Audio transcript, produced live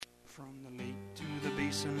From the lake to the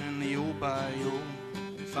basin and the old bayou,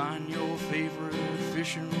 find your favorite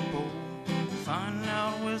fishing pole. Find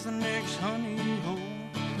out where's the next honey hole,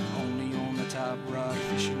 only on the Top Rod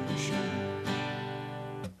Fishing Show.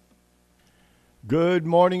 Good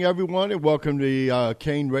morning, everyone, and welcome to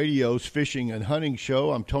KANE Radio's Fishing and Hunting Show.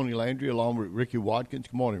 I'm Tony Landry, along with Ricky Watkins.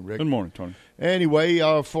 Good morning, Rick. Good morning, Tony. Anyway,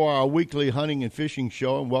 for our weekly hunting and fishing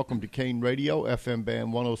show, and welcome to KANE Radio, FM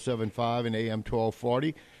band 107.5 and AM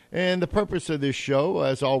 1240. And the purpose of this show,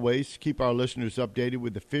 as always, keep our listeners updated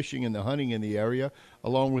with the fishing and the hunting in the area,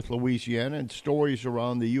 along with Louisiana, and stories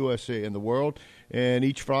around the USA and the world. And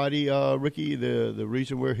each Friday, Ricky, the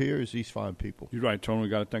reason we're here is these fine people. You're right, Tony. We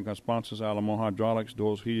got to thank our sponsors, Alamo Hydraulics,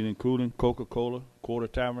 Doors Heating and Cooling, Coca-Cola, Quarter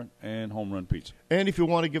Tavern, and Home Run Pizza. And if you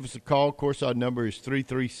want to give us a call, of course, our number is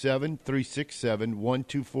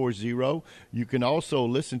 337-367-1240. You can also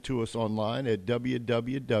listen to us online at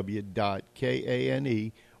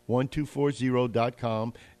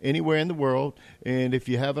www.kane1240.com, anywhere in the world. And if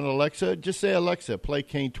you have an Alexa, just say, Alexa, play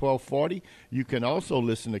KANE 1240. You can also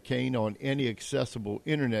listen to KANE on any accessible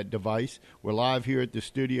internet device. We're live here at the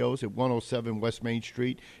studios at 107 West Main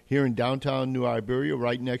Street here in downtown New Iberia,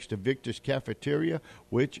 right next to Victor's Cafeteria,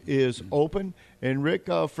 which is open. And, Rick,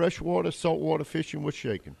 freshwater, saltwater fishing, what's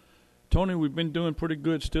shaking? Tony, we've been doing pretty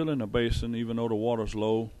good still in the basin, even though the water's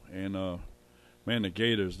low. And, man, the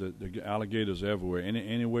gators, the alligators everywhere.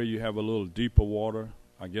 Anywhere you have a little deeper water,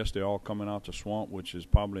 I guess they're all coming out the swamp, which is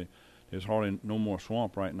probably there's hardly no more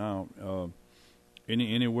swamp right now.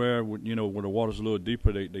 Anywhere where the water's a little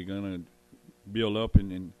deeper, they're going to build up.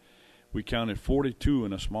 And we counted 42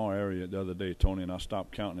 in a small area the other day, Tony, and I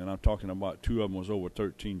stopped counting. And I'm talking about two of them was over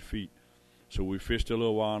 13 feet. So we fished a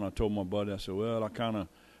little while, and I told my buddy, I said, well, I kind of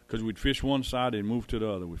 – because we'd fish one side, they'd move to the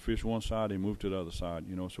other. We'd fish one side, they'd move to the other side,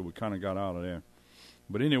 so we kind of got out of there.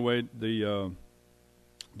 But anyway, the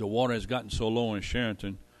water has gotten so low in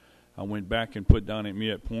Sherrington, I went back and put down at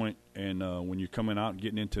Miette Point, and when you're coming out and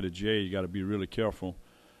getting into the GA, you got to be really careful.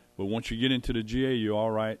 But once you get into the GA, you're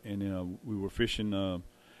all right. And we were fishing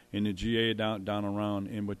in the GA down around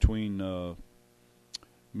in between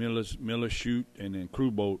Miller Chute and then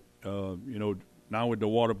Crew Boat. Now with the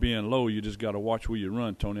water being low, you just got to watch where you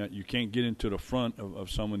run, Tony. You can't get into the front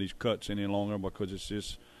of some of these cuts any longer because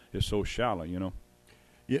it's so shallow, Yeah,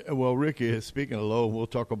 well, Ricky, speaking of low, we'll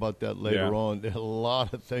talk about that later on. There are a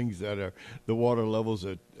lot of things that the water levels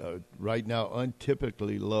are right now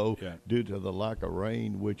untypically low due to the lack of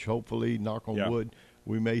rain, which hopefully, knock on wood,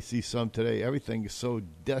 we may see some today. Everything is so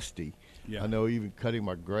dusty. Yeah. I know even cutting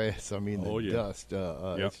my grass, the dust,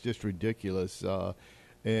 it's just ridiculous.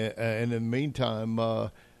 And in the meantime,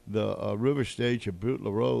 the river stage of Butte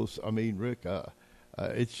La Rose, Rick,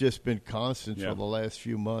 it's just been constant for the last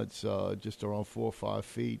few months, just around 4 or 5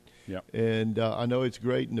 feet. Yep. And I know it's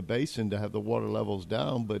great in the basin to have the water levels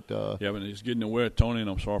down, but but it's getting aware, Tony. And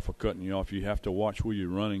I'm sorry for cutting you off. You have to watch where you're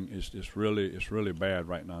running. It's really bad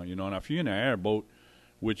right now. And if you're in an airboat,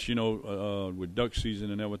 which with duck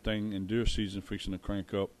season and everything, and deer season fixing to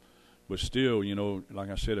crank up, but still, like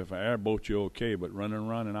I said, if an airboat, you're okay. But running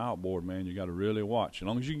around an outboard, man, you got to really watch. As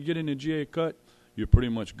long as you can get in the GA cut, you're pretty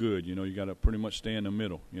much good. You got to pretty much stay in the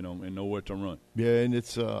middle, and know where to run. Yeah, and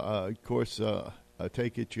it's, of course, I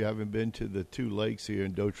take it you haven't been to the two lakes here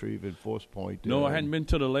in Dotrieve and Force Point. No, I hadn't been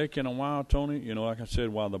to the lake in a while, Tony. Like I said,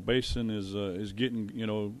 while the basin is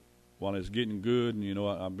getting, while it's getting good, and,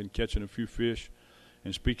 I've been catching a few fish.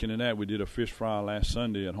 And speaking of that, we did a fish fry last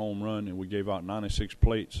Sunday at Home Run, and we gave out 96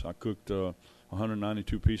 plates. I cooked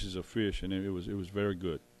 192 pieces of fish, and it was very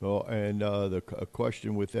good. Well, and a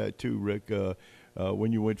question with that too, Rick.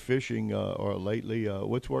 When you went fishing or lately,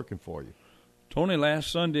 what's working for you? Tony,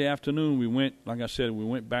 last Sunday afternoon we went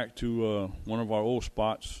back to one of our old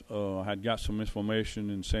spots. I had got some information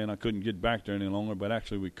and saying I couldn't get back there any longer, but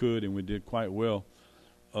actually we could, and we did quite well.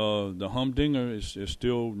 The humdinger is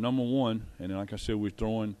still number one, and like I said, we're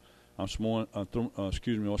throwing what's called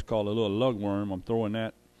a little lugworm. I'm throwing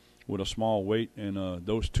that with a small weight, and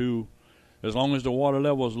those two, as long as the water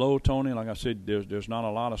level is low, Tony, like I said, there's not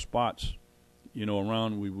a lot of spots,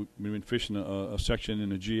 around. We've been fishing a section in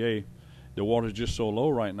the GA. The water's just so low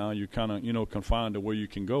right now, you're kind of, confined to where you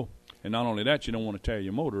can go. And not only that, you don't want to tear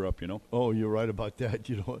your motor up, Oh, you're right about that.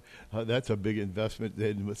 That's a big investment.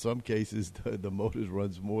 In some cases, the motor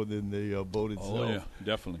runs more than the boat itself. Oh, yeah,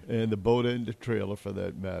 definitely. And the boat and the trailer, for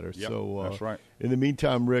that matter. Yep, so that's right. In the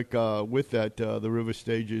meantime, Rick, with that, the river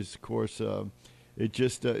stages, of course, it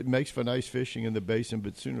just it makes for nice fishing in the basin,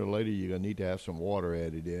 but sooner or later you're going to need to have some water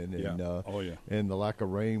added in. And, and the lack of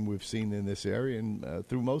rain we've seen in this area and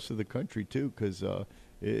through most of the country, too, because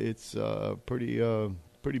it's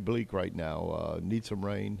pretty bleak right now. Need some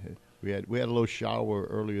rain. We had a little shower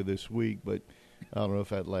earlier this week, but I don't know if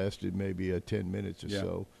that lasted maybe 10 minutes or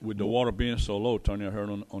so. With the water being so low, Tony, I heard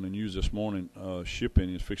on the news this morning,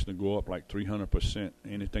 shipping is fixing to go up like 300%.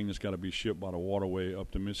 Anything that's got to be shipped by the waterway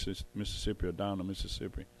up to Mississippi or down to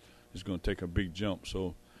Mississippi is going to take a big jump.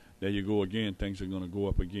 So there you go again. Things are going to go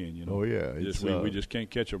up again. You know. Oh yeah, we just can't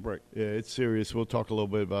catch a break. Yeah, it's serious. We'll talk a little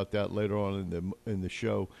bit about that later on in the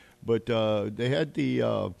show. But they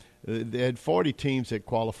had 40 teams that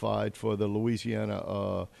qualified for the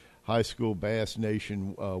Louisiana High School Bass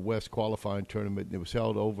Nation West qualifying tournament. And it was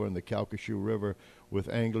held over in the Calcasieu River with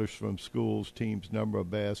anglers from schools, teams, number of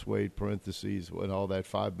bass weight, parentheses, and all that,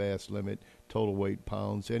 5 bass limit, total weight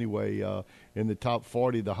pounds. Anyway, in the top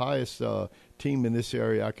 40, the highest team in this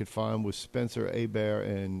area I could find was Spencer Hebert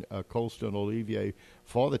and Colston Olivier.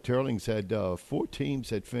 For the Turlings had 4 teams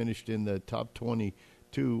that finished in the top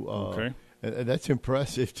 22. Okay. And that's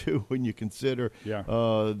impressive, too, when you consider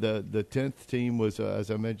the 10th team was, as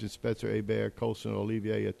I mentioned, Spencer Hebert, Colston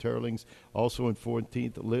Olivier at Turlings. Also in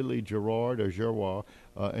 14th, Lily Gerard,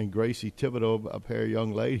 and Gracie Thibodeau, a pair of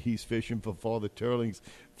young ladies fishing for Father Turlings,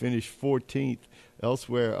 finished 14th.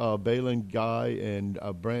 Elsewhere, Balin Guy and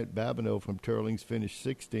Brant Babineau from Turlings finished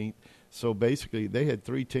 16th. So basically, they had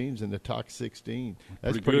 3 teams in the top 16.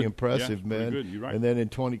 That's pretty impressive, man. Pretty good. You're right. And then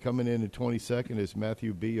coming in 22nd is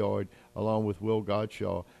Matthew Beard, along with Will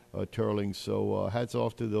Godshaw, Turlings. So hats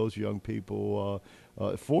off to those young people.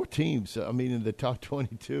 4 teams, in the top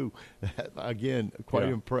 22. Again, quite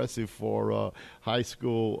impressive for high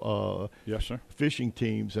school yes, sir. Fishing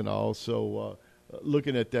teams. And also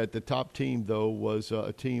looking at that, the top team, though, was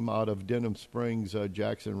a team out of Denham Springs,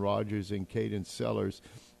 Jackson Rogers and Caden Sellers.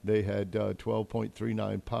 They had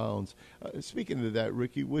 12.39 pounds. Speaking of that,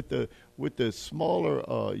 Ricky, with the smaller,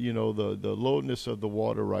 the lowness of the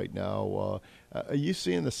water right now, are you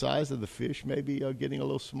seeing the size of the fish maybe getting a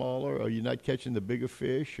little smaller? Are you not catching the bigger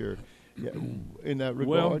fish, or in that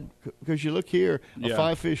regard? Because you look here, a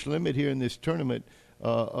 5-fish limit here in this tournament,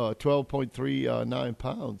 12.39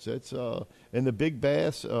 pounds. That's and the big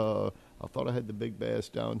bass. I thought I had the big bass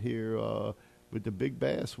down here. But the big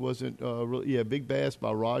bass wasn't big bass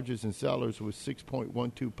by Rogers and Sellers was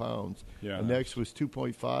 6.12 pounds. Yeah. The next was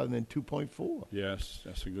 2.5 and then 2.4. Yes,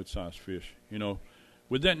 that's a good sized fish.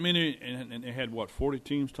 With that many, and they had 40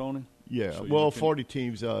 teams, Tony? Yeah. So 40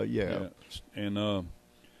 teams. Yeah. And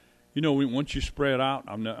once you spread out,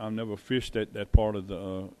 I've never fished that part of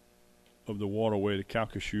the waterway, the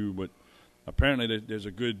Calcasieu, but apparently there's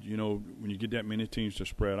a good, when you get that many teams to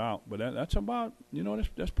spread out. But that's about,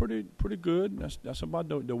 that's pretty good. That's about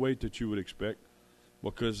the weight that you would expect,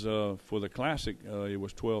 because for the Classic, it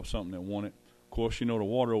was 12-something that won it. Of course, the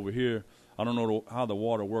water over here, I don't know how the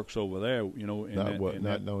water works over there,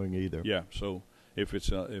 Not knowing either. Yeah, so if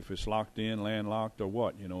it's locked in, landlocked, or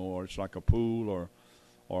what, or it's like a pool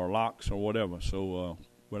or locks or whatever. So,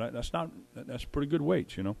 but that's pretty good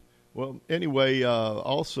weights, Well, anyway,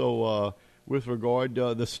 also with regard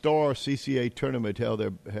the Star CCA tournament held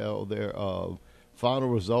their final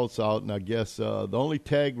results out, and I guess the only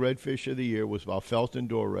tagged redfish of the year was by Felton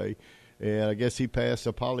Doré, and I guess he passed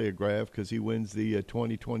a polygraph because he wins the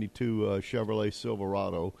 2022 Chevrolet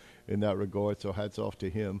Silverado in that regard. So hats off to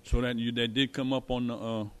him. So that did come up on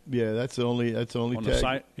the that's the only on tag, the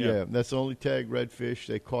site. Yeah, that's the only tagged redfish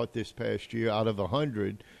they caught this past year out of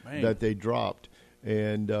 100 that they dropped,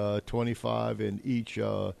 and 25 in each.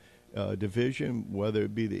 Division, whether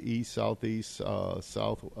it be the East, Southeast,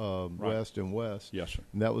 South, West, and West. Yes, sir.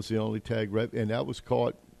 And that was the only tag rep, and that was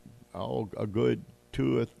caught a good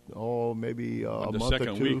 2 or maybe a month or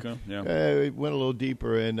 2. Week, huh? Yeah. It went a little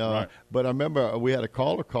deeper, and but I remember we had a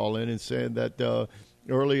caller call in and saying that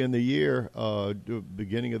early in the year, the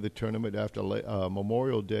beginning of the tournament after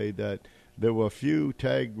Memorial Day, that there were a few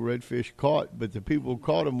tagged redfish caught, but the people who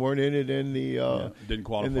caught them weren't in it in the didn't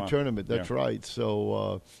qualify in the tournament. That's right.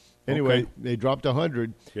 So. Anyway, they dropped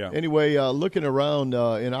 100. Yeah. Anyway, looking around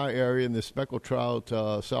in our area in the speckled trout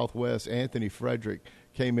Southwest, Anthony Frederick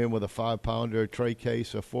came in with a 5-pounder, Trey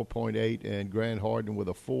Case a 4.8, and Grant Harden with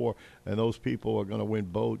a 4. And those people are going to win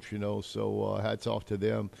boats, so hats off to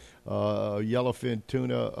them. Yellowfin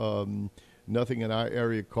tuna, nothing in our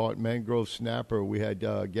area caught. Mangrove snapper, we had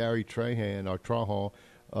Gary Trahan at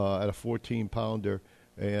a 14-pounder.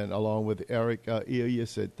 And along with Eric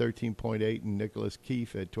Elias at 13.8 and Nicholas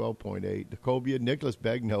Keefe at 12.8. The cobia, Nicholas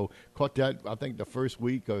Begno caught that, I think, the first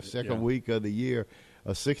week or second week of the year,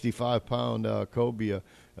 a 65-pound cobia,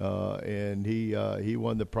 and he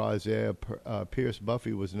won the prize there. Pierce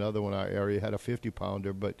Buffy was another one in our area, had a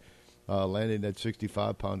 50-pounder, but landing that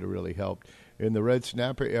 65-pounder really helped. In the red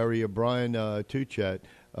snapper area, Brian Tuchat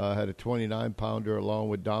had a 29-pounder along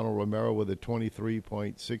with Donald Romero with a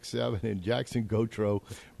 23.67, and Jackson Gautreaux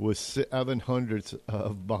was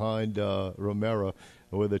 700ths behind Romero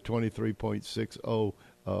with a 23.60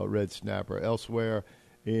 red snapper. Elsewhere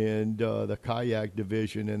in the kayak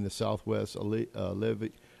division in the Southwest,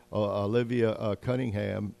 Olivia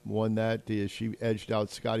Cunningham won that. She edged out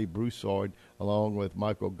Scotty Broussard along with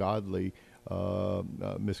Michael Godley.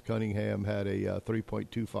 Miss Cunningham had a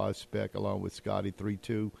 3.25 spec along with Scotty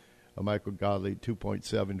 3.2. Michael Godley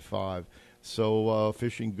 2.75. So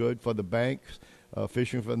fishing good for the banks.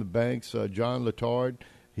 Fishing from the banks, John Letard,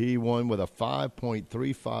 he won with a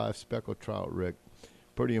 5.35 speckled trout, Rick.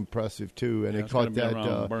 Pretty impressive, too. And he caught that.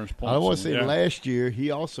 I don't want to say last year.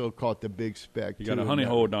 He also caught the big spec. He got a honey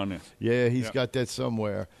hole down there. Yeah, he's got that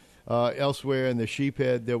somewhere. Elsewhere in the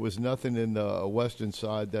sheephead, there was nothing in the western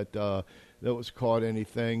side that was caught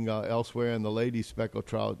anything. Elsewhere in the ladies speckled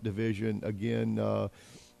trout division, again,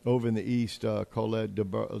 over in the east, Colette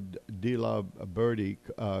de la Birdie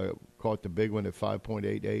caught the big one at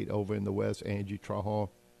 5.88. Over in the west, Angie Trahan,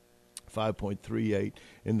 5.38.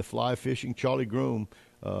 In the fly fishing, Charlie Groom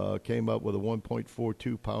came up with a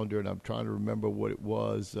 1.42 pounder, and I'm trying to remember what it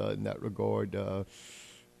was in that regard. I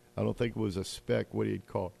don't think it was a spec what he had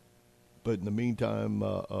caught. But in the meantime,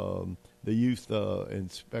 the youth in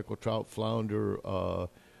speckled trout flounder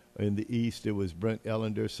in the east, it was Brent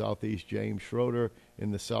Ellender. Southeast, James Schroeder.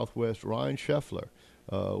 In the southwest, Ryan Scheffler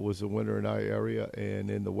was the winner in our area,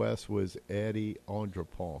 and in the west was Eddie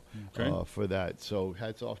Andrepont for that. So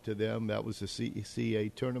hats off to them. That was the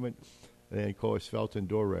CECA tournament. And, of course, Felton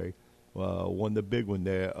Dore won the big one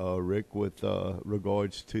there, Rick, with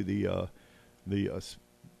regards to the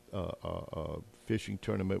fishing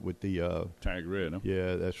tournament with the Tag Red. Huh?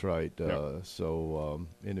 Yeah, that's right. So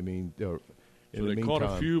in the meantime, caught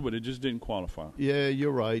a few, but it just didn't qualify. Yeah,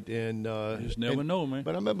 you're right. And you just never know, man.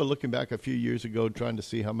 But I remember looking back a few years ago, trying to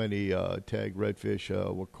see how many tag redfish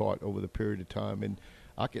were caught over the period of time, and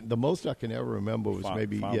the most I can ever remember was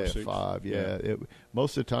five. Yeah.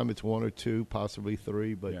 Most of the time it's one or two, possibly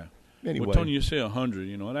three. But anyway, well, Tony, you say 100.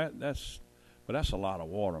 You know that's a lot of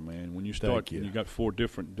water, man. When you start, you got 4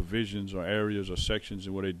 different divisions or areas or sections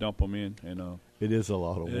where they dump them in, and it is a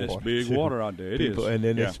lot of water. It's big water out there. It is, and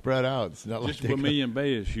then it's spread out. It's not just Vermilion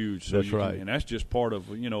Bay is huge. So that's right, and that's just part of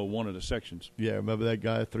one of the sections. Yeah, remember that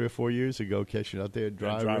guy 3 or 4 years ago catching out there at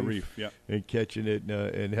Dry Reef, and catching it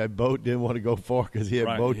and had boat, didn't want to go far because he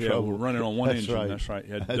had boat trouble running on one engine. Right. That's right.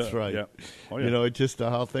 That's right. Yeah. Oh, yeah. It's just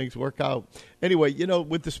how things work out. Anyway,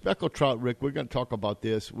 with the speckled trout, Rick, we're going to talk about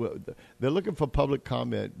this. They're looking for public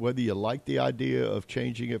comment, whether you like the idea of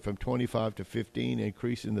changing it from 25 to 15,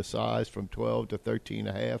 increasing the size from 12 to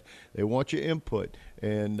 13.5. They want your input,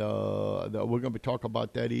 and we're going to be talking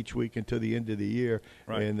about that each week until the end of the year.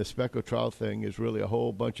 Right. And the speckled trout thing is really a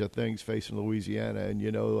whole bunch of things facing Louisiana.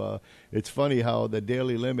 And, it's funny how the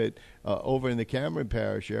daily limit over in the Cameron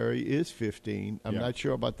Parish area is 15. I'm not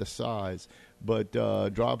sure about the size, but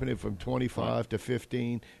dropping it from 25 to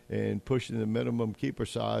 15 and pushing the minimum keeper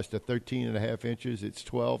size to 13.5 inches. It's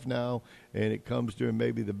 12 now, and it comes during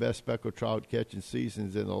maybe the best speckled trout catching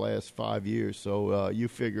seasons in the last 5 years. So you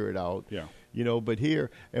figure it out. Yeah. But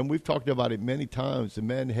here, and we've talked about it many times, the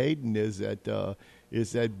Menhaden is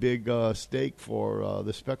that big stake for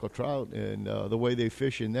the speckled trout, and the way they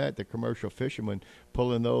fish in that, the commercial fishermen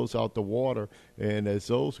pulling those out the water, and as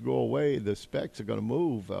those go away, the specks are going to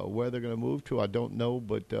move. Where they're going to move to, I don't know,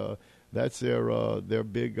 but that's their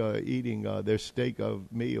big eating, their steak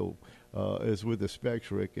of meal is with the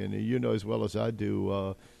specks, Rick, and as well as I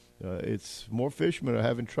do. It's more fishermen are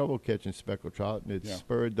having trouble catching speckled trout, and it's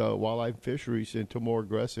spurred wildlife fisheries into more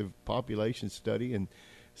aggressive population study. And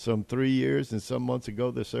some 3 years and some months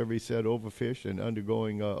ago, the survey said overfish and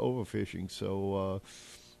undergoing overfishing. So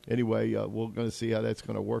anyway, we're going to see how that's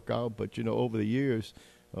going to work out. But, over the years,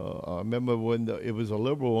 I remember when it was a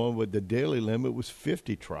liberal one with the daily limit was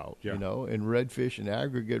 50 trout, and redfish and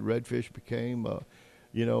aggregate redfish became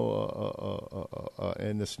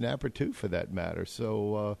and the snapper too, for that matter.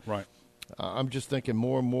 So right. I'm just thinking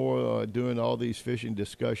more and more doing all these fishing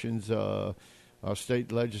discussions. Our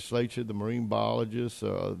state legislature, the marine biologists,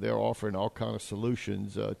 they're offering all kind of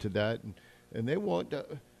solutions to that, and they want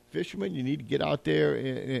fishermen. You need to get out there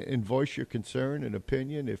and voice your concern and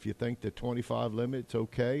opinion. If you think the 25 limit's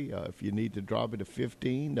okay, if you need to drop it to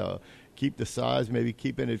 15, keep the size, maybe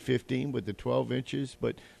keep it at 15 with the 12 inches,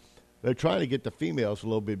 but. They're trying to get the females a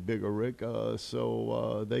little bit bigger, Rick,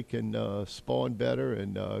 so they can spawn better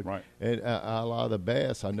and a lot of the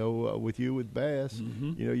bass. I know with bass,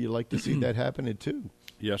 you like to see that happening too.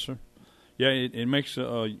 Yes, sir. Yeah, it makes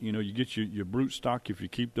you get your brute stock if you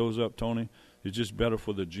keep those up, Tony. it's just better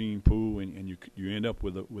for the gene pool, and you end up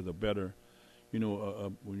with a better,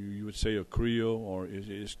 when you would say a creel, or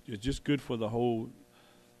it's just good for the whole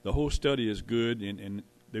study is good, and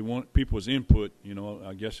they want people's input,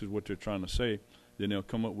 I guess is what they're trying to say. Then they'll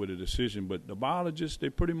come up with a decision. But the biologists, they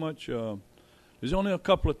pretty much, there's only a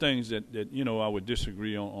couple of things that I would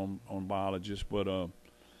disagree on biologists, but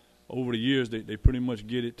over the years, they pretty much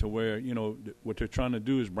get it to where, what they're trying to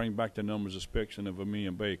do is bring back the numbers of specks in the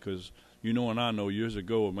Vermilion Bay, because and I know years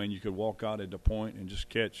ago, man, you could walk out at the point and just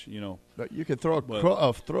catch, But you could throw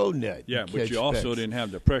a throw net. Yeah, but you also didn't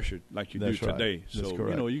have the pressure like you do That's right. today. That's So,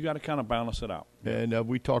 correct. you got to kind of balance it out. And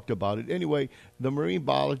we talked about it. Anyway, the marine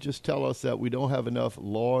biologists tell us that we don't have enough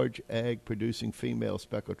large egg-producing female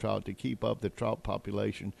speckled trout to keep up the trout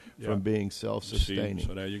population from being self-sustaining.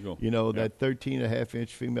 So there you go. That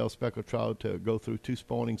 13.5-inch female speckled trout to go through 2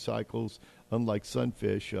 spawning cycles, unlike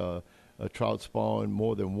sunfish, a trout spawn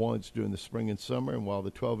more than once during the spring and summer, and while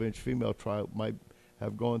the 12-inch female trout might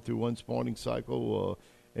have gone through 1 spawning cycle,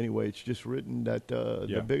 anyway, it's just written that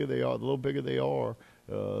the bigger they are, the little bigger they are,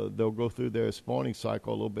 they'll go through their spawning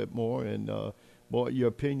cycle a little bit more. And your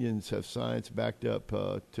opinions have science backed up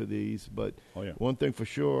to these. But one thing for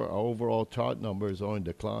sure, our overall trout numbers are in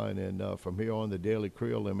decline, and from here on, the daily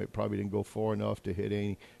creel limit probably didn't go far enough to hit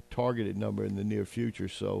any targeted number in the near future.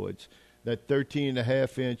 So it's that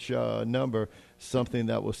 13.5-inch number, something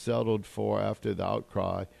that was settled for after the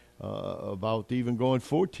outcry about even going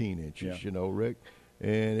 14 inches, Rick.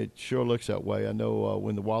 And it sure looks that way. I know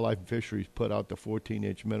when the Wildlife and Fisheries put out the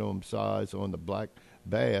 14-inch minimum size on the black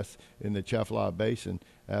bass in the Chaffalaya Basin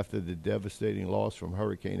after the devastating loss from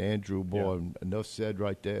Hurricane Andrew, enough said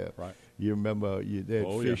right there. Right. You remember they had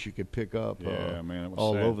fish you could pick up man, it was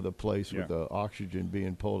all sad. over the place with the oxygen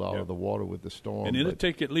being pulled out of the water with the storm. And it'll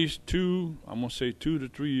take at least 2 to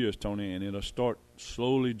 3 years, Tony, and it'll start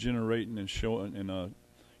slowly generating and showing. And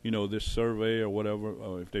this survey or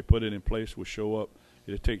whatever, if they put it in place, will show up.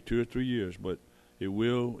 It'll take 2 or 3 years, but it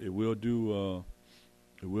will do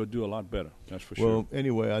a lot better. That's for sure. Well,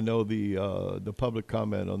 anyway, I know the public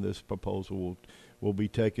comment on this proposal will be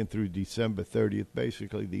taken through December 30th,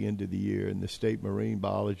 basically the end of the year. And the state marine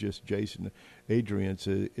biologist, Jason Adrians,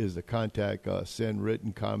 is the contact. Send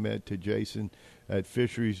written comment to Jason at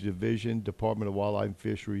Fisheries Division, Department of Wildlife and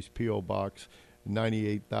Fisheries, P.O. Box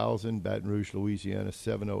 98,000, Baton Rouge, Louisiana,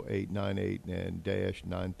 70898 and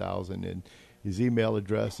 -9000. And his email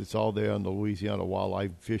address, it's all there on the Louisiana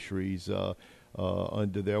Wildlife and Fisheries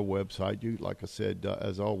under their website. Like I said,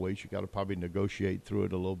 as always, you got to probably negotiate through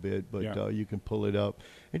it a little bit, but you can pull it up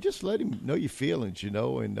and just let him know your feelings,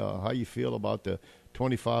 and how you feel about the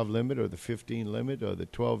 25 limit or the 15 limit or the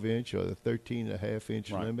 12-inch or the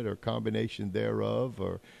 13.5-inch limit or combination thereof,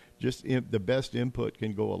 or just the best input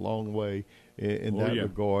can go a long way in that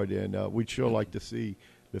regard. And we'd sure like to see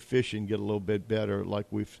the fishing get a little bit better. Like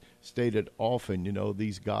we've stated often,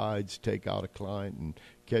 these guides take out a client and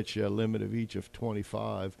catch a limit of each of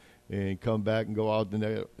 25 and come back and go out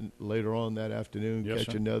later on that afternoon,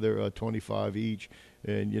 catch another 25 each.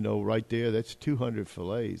 And, right there, that's 200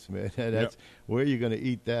 fillets, man. That's where you're going to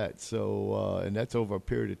eat that. So, and that's over a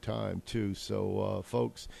period of time, too. So,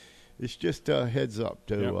 folks, it's just a heads up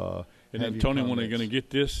to and then, Tony, when they're going to get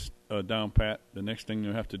this down pat, the next thing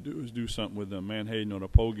they'll have to do is do something with the Manhattan or the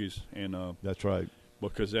pogies. And that's right.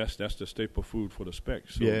 Because that's the staple food for the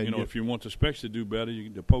specks. So, if you want the specks to do better,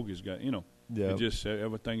 the pogies got, it just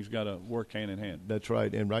everything's got to work hand in hand. That's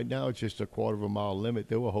right. And right now it's just a quarter of a mile limit.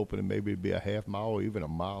 They were hoping it maybe it'd be a half mile or even a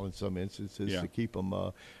mile in some instances to keep them.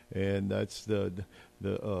 And that's the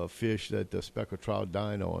fish that the speckled trout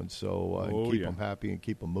dine on. So and keep them happy and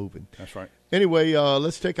keep them moving. That's right. Anyway,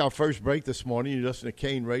 let's take our first break this morning. You're listening to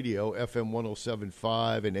KANE Radio, FM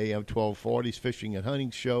 107.5 and AM 1240's Fishing and Hunting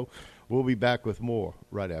Show. We'll be back with more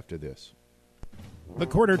right after this. The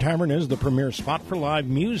Quarter Tavern is the premier spot for live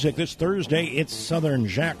music. This Thursday, it's Southern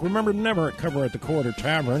Jack. Remember, never at cover at the Quarter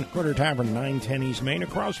Tavern. Quarter Tavern, 910 East Main,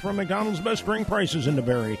 across from McDonald's. Best drink prices in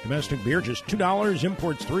DeBerry. Domestic beer, just $2.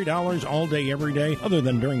 Imports, $3 all day, every day, other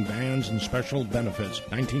than during bands and special benefits.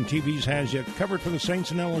 19 TVs has you covered for the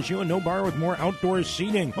Saints and LSU, and no bar with more outdoor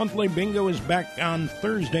seating. Monthly bingo is back on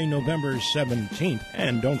Thursday, November 17th.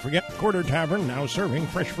 And don't forget, Quarter Tavern now serving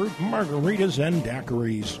fresh fruit, margaritas, and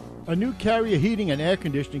daiquiris. A new Carrier heating and air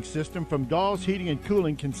conditioning system from Dawes Heating and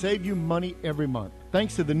Cooling can save you money every month.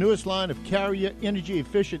 Thanks to the newest line of Carrier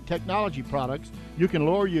energy-efficient technology products, you can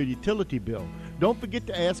lower your utility bill. Don't forget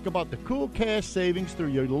to ask about the cool cash savings through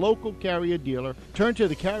your local Carrier dealer. Turn to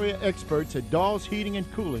the Carrier experts at Dawes Heating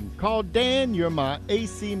and Cooling. Call Dan, you're my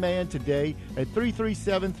AC man, today at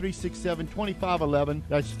 337-367-2511.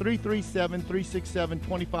 That's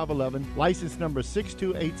 337-367-2511. License number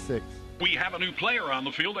 6286. We have a new player on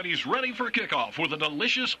the field, and he's ready for kickoff with a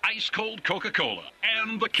delicious ice-cold Coca-Cola.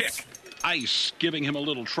 And the kick. Ice giving him a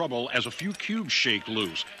little trouble as a few cubes shake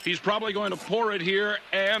loose. He's probably going to pour it here,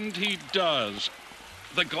 and he does.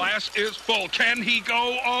 The glass is full. Can he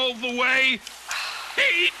go all the way?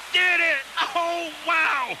 He did it! Oh,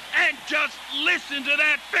 wow! And just listen to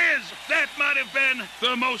that fizz! That might have been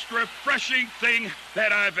the most refreshing thing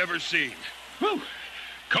that I've ever seen. Whew.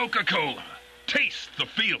 Coca-Cola. Taste the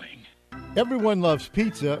feeling. Everyone loves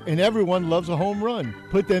pizza, and everyone loves a home run.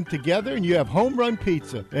 Put them together, and you have Home Run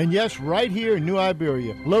Pizza. And yes, right here in New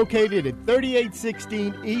Iberia, located at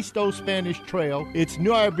 3816 East Old Spanish Trail, it's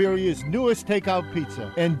New Iberia's newest takeout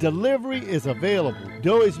pizza, and delivery is available.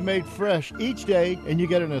 Dough is made fresh each day, and you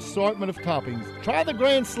get an assortment of toppings. Try the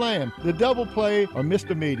Grand Slam, the Double Play, or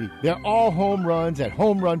Mr. Meaty. They're all home runs at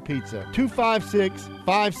Home Run Pizza.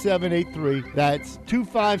 256-5783. That's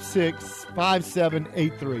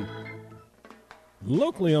 256-5783.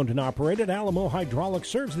 Locally owned and operated, Alamo Hydraulics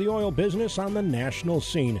serves the oil business on the national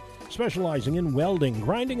scene. Specializing in welding,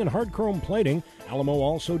 grinding, and hard chrome plating, Alamo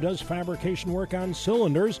also does fabrication work on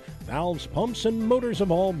cylinders, valves, pumps, and motors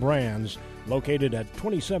of all brands. Located at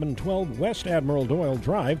 2712 West Admiral Doyle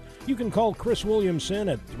Drive, you can call Chris Williamson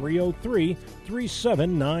at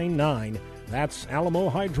 303-3799. That's Alamo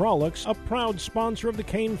Hydraulics, a proud sponsor of the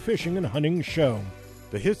KANE Fishing and Hunting Show.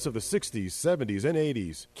 The hits of the 60s, 70s, and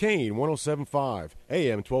 80s. KANE 107.5,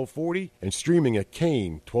 AM 1240, and streaming at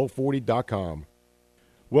KANE1240.com.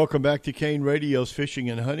 Welcome back to KANE Radio's Fishing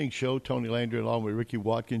and Hunting Show. Tony Landry along with Ricky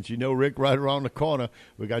Watkins. You know, Rick, right around the corner,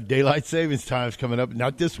 we got daylight savings times coming up.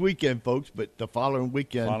 Not this weekend, folks, but the following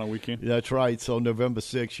weekend. That's right. So November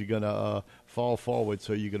 6th, you're going to fall forward,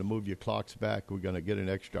 so you're going to move your clocks back. We're going to get an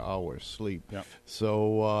extra hour of sleep. Yep.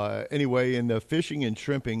 So anyway, in the fishing and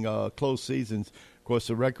shrimping closed seasons, of course,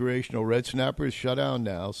 the recreational red snapper is shut down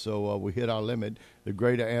now, so we hit our limit. The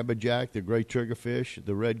greater amberjack, the gray triggerfish,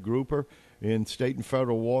 the red grouper in state and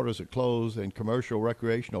federal waters are closed, and commercial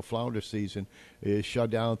recreational flounder season is shut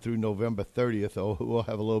down through November 30th. Oh, we'll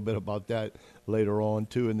have a little bit about that later on,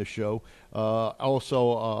 too, in the show.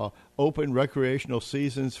 Also, open recreational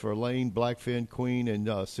seasons for lane, blackfin, queen,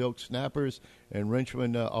 and silk snappers and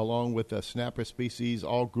Richmond, along with the snapper species,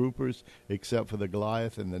 all groupers except for the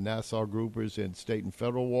Goliath and the Nassau groupers in state and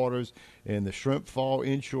federal waters. And the shrimp fall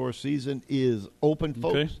inshore season is open,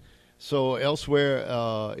 folks. Okay. So elsewhere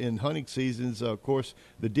in hunting seasons, of course,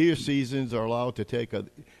 the deer seasons are allowed to take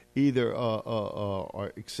either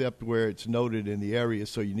or except where it's noted in the area.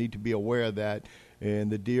 So you need to be aware of that. And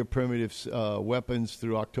the deer primitive weapons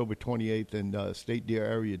through October 28th in State Deer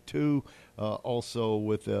Area 2. Also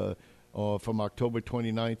with from October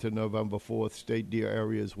 29th to November 4th, State Deer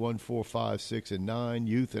Areas 1, 4, 5, 6, and 9.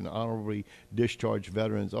 Youth and honorably discharged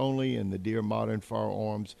veterans only. And the deer modern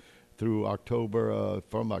firearms through October,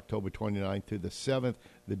 from October 29th to the 7th.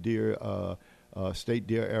 The deer State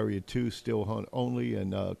Deer Area 2 still hunt only.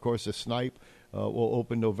 And, of course, the snipe will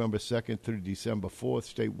open November 2nd through December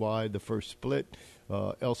 4th, statewide, the first split.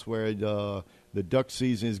 Elsewhere, the duck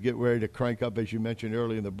season is getting ready to crank up, as you mentioned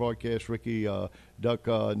earlier in the broadcast, Ricky. Duck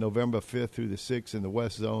November 5th through the 6th in the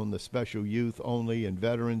West Zone. The special youth only and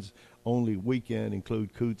veterans only weekend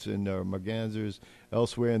include coots and mergansers.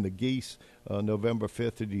 Elsewhere in the geese, November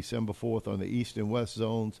 5th to December 4th on the East and West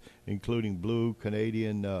Zones, including blue,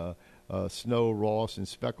 Canadian, snow, Ross, and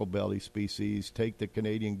speckled-belly species. Take the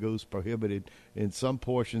Canadian goose prohibited in some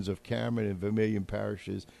portions of Cameron and Vermilion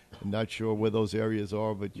parishes. I'm not sure where those areas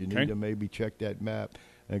are, but you need to maybe check that map.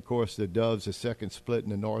 And, of course, the doves, the second split in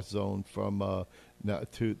the North Zone from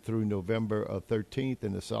through November 13th,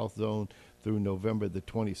 in the South Zone through November the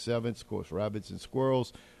 27th. Of course, rabbits and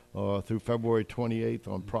squirrels through February 28th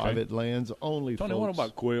on private lands only, Tony, folks. what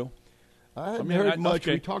about quail? I haven't heard much.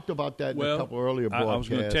 Okay. We talked about that in a couple earlier broadcasts. I was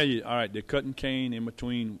going to tell you, all right, they're cutting cane in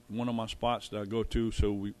between one of my spots that I go to.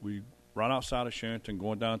 So we right outside of Sherrington,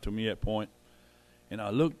 going down to Miette Point. And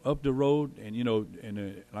I look up the road, and, you know,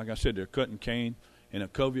 and like I said, they're cutting cane. And a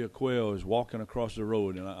covey of quail is walking across the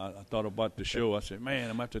road. And I thought about the show. I said, man,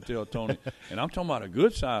 I'm going to have to tell Tony. And I'm talking about a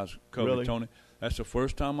good-sized covey, Tony. That's the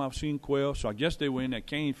first time I've seen quail. So I guess they were in that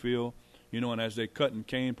cane field, you know, and as they cutting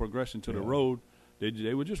cane, progressing to the road,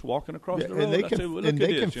 they were just walking across the road. And they can, I said, well, look at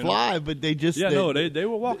this, can fly, but they just... Yeah, they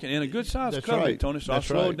were walking in a good-sized covey, Tony. So I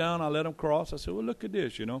slowed down. I let them cross. I said, well, look at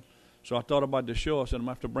this, you know. So I thought about the show. I said I'm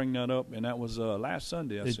gonna have to bring that up, and that was last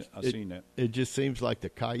Sunday. I seen that. It just seems like the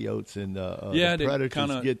coyotes and the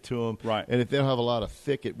predators get to them, right? And if they don't have a lot of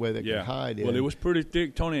thicket where they can hide in. Well, it was pretty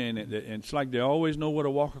thick, Tony, and it's like they always know where to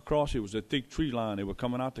walk across. It was a thick tree line. They were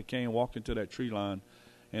coming out the cane, walking to that tree line,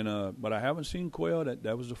 and but I haven't seen quail.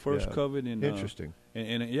 That was the first covered in interesting,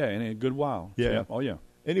 in a good while. Yeah. So, oh yeah.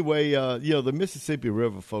 Anyway, the Mississippi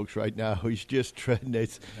River folks right now, he's just treading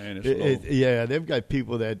it's slow. They've got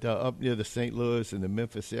people that up near the St. Louis and the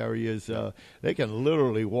Memphis areas, they can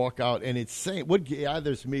literally walk out, and it's sand. What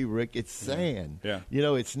gathers me, Rick, it's sand. Yeah.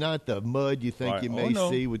 It's not the mud you think you may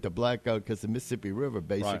see with the blackout, because the Mississippi River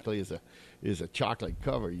basically is a chocolate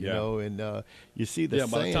cover, you know, and you see the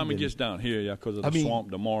sand. By the time it gets down here, because of the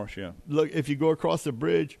swamp, the marsh, Look, if you go across the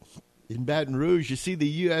bridge in Baton Rouge, you see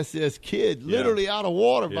the USS Kidd literally out of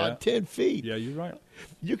water about 10 feet. Yeah, you're right.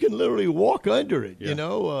 You can literally walk under it, and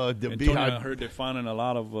Tony, I heard they're finding a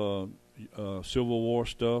lot of Civil War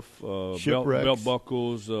stuff, belt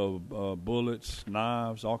buckles, bullets,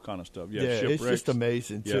 knives, all kind of stuff. Yeah, it's just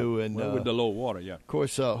amazing, too. And with the low water, Of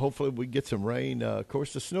course, hopefully we get some rain. Of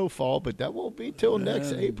course, the snowfall, but that won't be till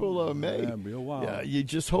next April or May. Yeah, be a while. Yeah, you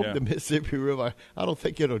just hope the Mississippi River, I don't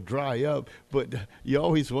think it'll dry up, but you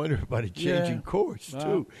always wonder about it changing course,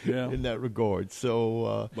 too, in that regard.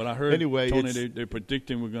 So, but I heard, anyway, Tony, they're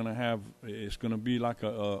predicting we're going to have, it's going to be like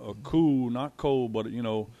a cool, not cold, but,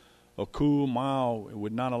 a cool, mild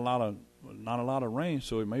with not a lot of rain,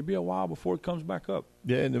 so it may be a while before it comes back up.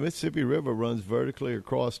 Yeah, and the Mississippi River runs vertically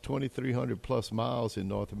across 2,300 plus miles in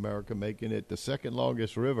North America, making it the second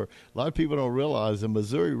longest river. A lot of people don't realize the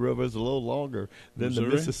Missouri River is a little longer than the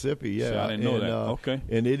Mississippi. Yeah, see, I didn't know that. Okay,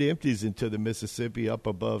 and it empties into the Mississippi up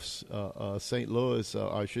above St. Louis,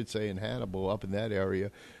 I should say, in Hannibal, up in that area.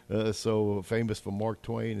 So famous for Mark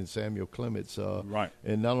Twain and Samuel Clemens. Right.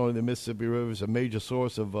 And not only the Mississippi River is a major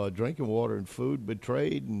source of drinking water and food, but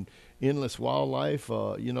trade and endless wildlife.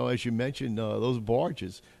 As you mentioned, those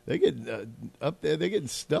barges, they get up there, they're getting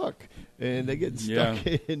stuck, and they're getting stuck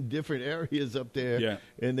in different areas up there,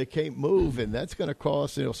 and they can't move, and that's going to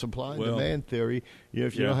cause supply and demand theory.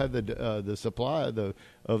 If you don't have the supply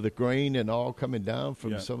of the grain and all coming down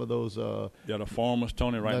from some of those. The farmers,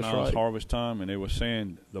 Tony, right now it's harvest time, and they were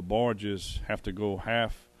saying the barges have to go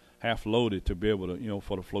half loaded to be able to,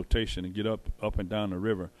 for the flotation and get up and down the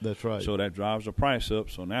river. That's right. So that drives the price up.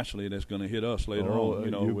 So naturally, that's going to hit us later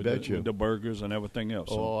on, with the burgers and everything else.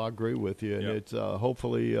 So. I agree with you. And it's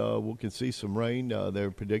hopefully we can see some rain. They're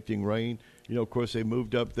predicting rain. Of course, they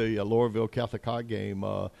moved up the Loreauville Catholic High game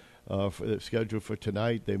scheduled for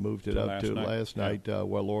tonight. They moved it up to last night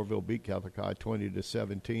where Loreauville beat Catholic High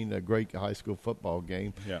 20-17, a great high school football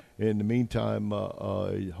game. Yeah. In the meantime,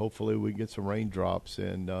 hopefully we get some raindrops,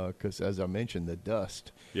 and because as I mentioned, the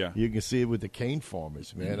dust. Yeah. You can see it with the cane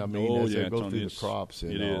farmers, man. I mean, as they go through the crops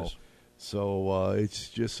and all. Is. So it's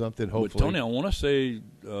just something. Hopefully, but Tony, I want to say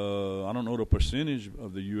I don't know the percentage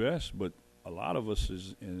of the U.S., but a lot of us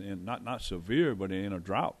is in not severe, but in a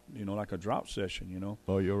drought, like a drought session,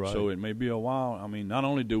 Oh, you're right. So it may be a while. I mean, not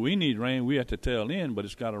only do we need rain, we have to tail in, but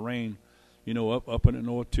it's got to rain, up in the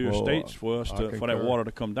north tier states for us for that water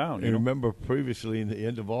to come down. And remember previously in the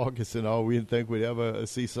end of August and all, we didn't think we'd ever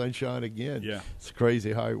see sunshine again. Yeah. It's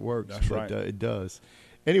crazy how it works. That's but, right. It does.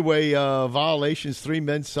 Anyway, violations. 3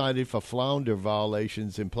 men cited for flounder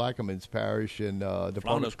violations in Plaquemines Parish. And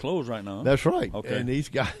Flounder's closed right now. That's right. Okay. And these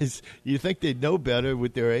guys, you think they'd know better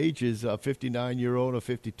with their ages, a 59-year-old, a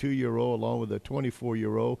 52-year-old, along with a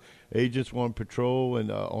 24-year-old. Agents were on patrol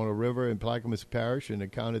on a river in Plaquemines Parish and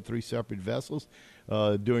encountered 3 separate vessels.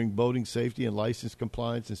 Doing boating safety and license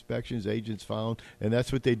compliance inspections, agents found, and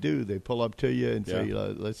that's what they do. They pull up to you and say,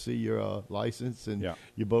 let's see your license and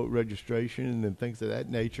your boat registration and things of that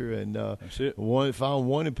nature. And that's it. Found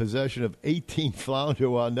one in possession of 18 flounder,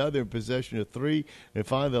 while another in possession of 3, and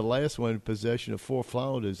found the last one in possession of 4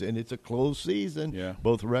 flounders. And it's a closed season,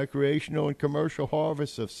 both recreational and commercial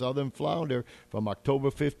harvests of southern flounder from October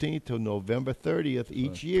 15th to November 30th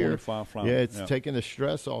each year. 25 flounder. Yeah, it's taking the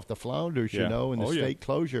stress off the flounders, and the state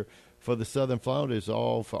closure for the southern flounder is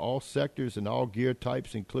all for all sectors and all gear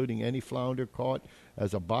types, including any flounder caught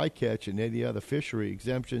as a bycatch and any other fishery.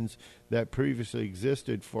 Exemptions that previously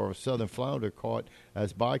existed for a southern flounder caught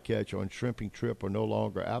as bycatch on shrimping trip are no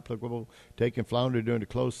longer applicable. Taking flounder during the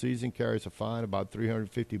closed season carries a fine about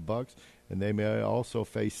 $350, and they may also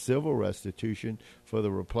face civil restitution for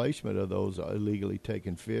the replacement of those illegally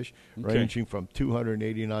taken fish, ranging from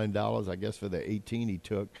 $289, I guess, for the 18 he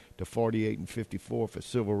took, to $48 and $54 for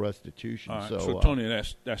civil restitution. All right. So Tony,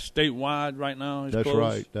 that's statewide right now? That's closed?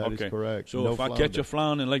 right. That is correct. So no if I flounder. catch of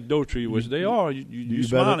flounder in Lake Dotree, which they are. You better,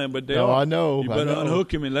 smiling, but they are. I know. You better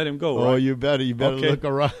unhook him and let him go. Oh, right? you better look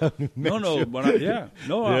around. No, but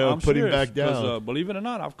I'm put serious, him back down. Believe it or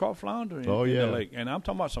not, I've caught flounder in the lake, and I'm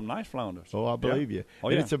talking about some nice flounders. Oh, I believe you. Oh,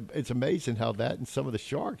 and it's amazing how that and some of the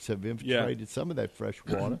sharks have infiltrated some of that fresh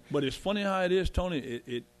water. But it's funny how it is, Tony.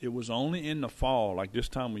 It was only in the fall, like this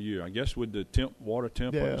time of year. I guess with the water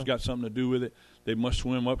temp, it's got something to do with it. They must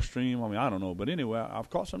swim upstream. I mean, I don't know. But anyway, I've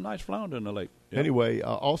caught some nice flounder in the lake. Yep. Anyway,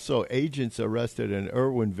 also agents arrested an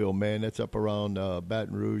Irwinville man. That's up around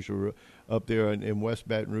Baton Rouge, or up there in West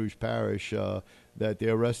Baton Rouge Parish, that they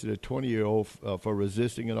arrested a 20-year-old for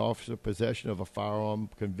resisting an officer, possession of a firearm,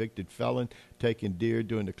 convicted felon, taking deer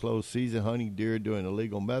during the closed season, hunting deer doing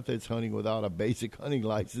illegal methods, hunting without a basic hunting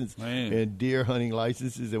license, and deer hunting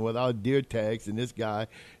licenses, and without deer tags. And this guy,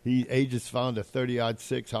 agents found a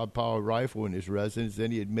 30-06 high-powered rifle in his residence.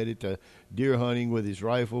 Then he admitted to deer hunting with his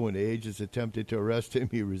rifle. When the agents attempted to arrest him,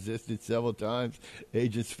 he resisted several times.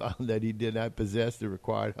 Agents found that he did not possess the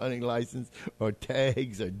required hunting license or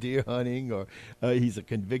tags or deer hunting, or he's a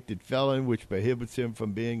convicted felon, which prohibits him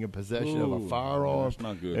from being in possession of a firearm. That's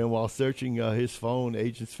not good. And while searching his phone,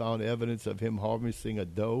 agents found evidence of him harvesting a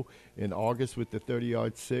doe in August with the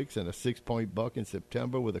 30-06 and a 6-point buck in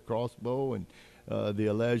September with a crossbow. And the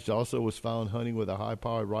alleged also was found hunting with a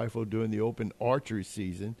high-powered rifle during the open archery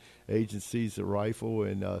season. Agents seized the rifle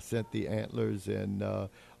and sent the antlers, and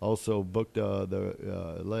also booked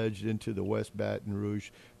the alleged into the West Baton Rouge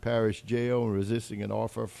Parish Jail, and resisting an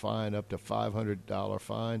offer, fine up to $500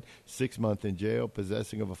 fine, 6 months in jail.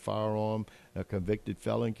 Possessing of a firearm, a convicted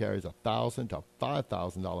felon carries $1,000 to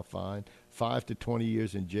 $5,000 fine, 5 to 20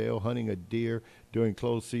 years in jail. Hunting a deer during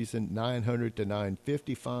closed season, $900 to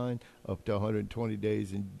 $950 fine, up to 120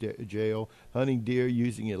 days in jail. Hunting deer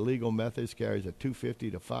using illegal methods carries a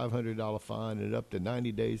 $250 to $500 fine, and up to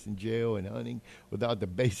 90 days in jail. And hunting without the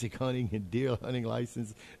basic hunting and deer hunting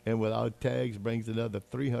license and without tags brings another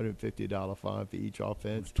 $350 fine for each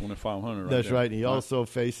offense. It's $2,500. That's right. And he also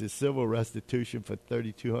faces civil restitution for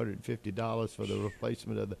 $3,250 for the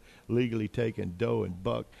replacement of the legally taken doe and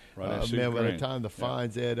buck. Man, by the time the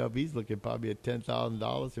fines add up, he's looking probably at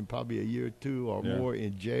 $10,000 and probably a year or two or more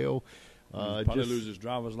in jail. Probably lose his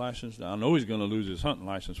driver's license. I know he's going to lose his hunting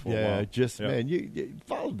license for a while. Man, you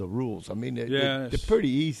follow the rules. I mean, they're pretty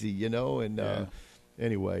easy, you know. And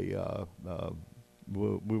anyway,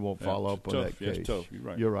 we won't follow up on that case. It's tough. You're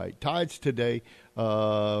right. You're right. Tides today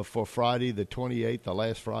for Friday the 28th, the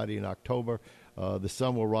last Friday in October. The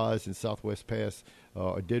sun will rise in Southwest Pass.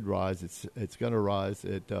 It did rise. It's going to rise.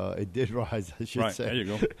 It did rise, I should say. There you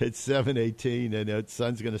go. It's 7:18, and the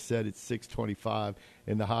sun's going to set at 6:25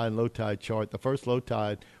 in the high and low tide chart. The first low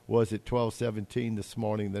tide was at 12:17 this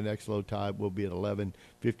morning. The next low tide will be at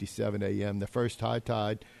 11:57 a.m. The first high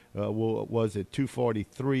tide was at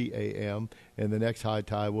 2:43 a.m., and the next high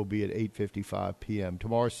tide will be at 8:55 p.m.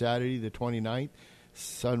 Tomorrow, Saturday, the 29th.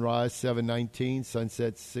 Sunrise 7:19,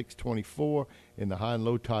 sunset 6:24 in the high and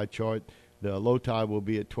low tide chart. The low tide will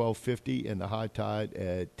be at 12:50 and the high tide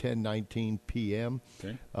at 10:19 p.m.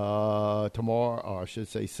 Okay. Tomorrow, or I should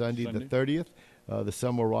say Sunday. The 30th, the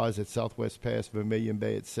sun will rise at Southwest Pass, Vermilion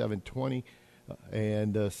Bay at 7:20,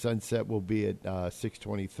 and sunset will be at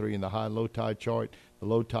 6:23 in the high and low tide chart. The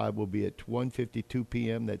low tide will be at 1:52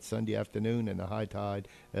 p.m. that Sunday afternoon, and the high tide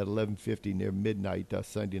at 11:50 near midnight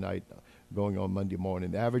Sunday night, going on Monday morning.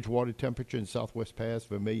 The average water temperature in Southwest Pass,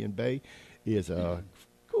 Vermilion Bay, is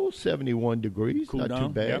cool 71 degrees. Cool Not down.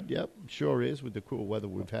 too bad. Yep, sure is with the cool weather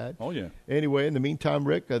we've had. Oh, yeah. Anyway, in the meantime,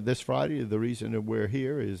 Rick, this Friday, the reason that we're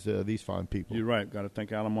here is these fine people. You're right. Got to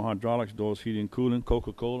thank Alamo Hydraulics, Doors Heating and Cooling,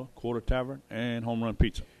 Coca-Cola, Quarter Tavern, and Home Run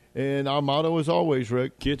Pizza. And our motto is always,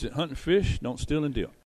 Rick. Kids that hunt and fish, don't steal and deal.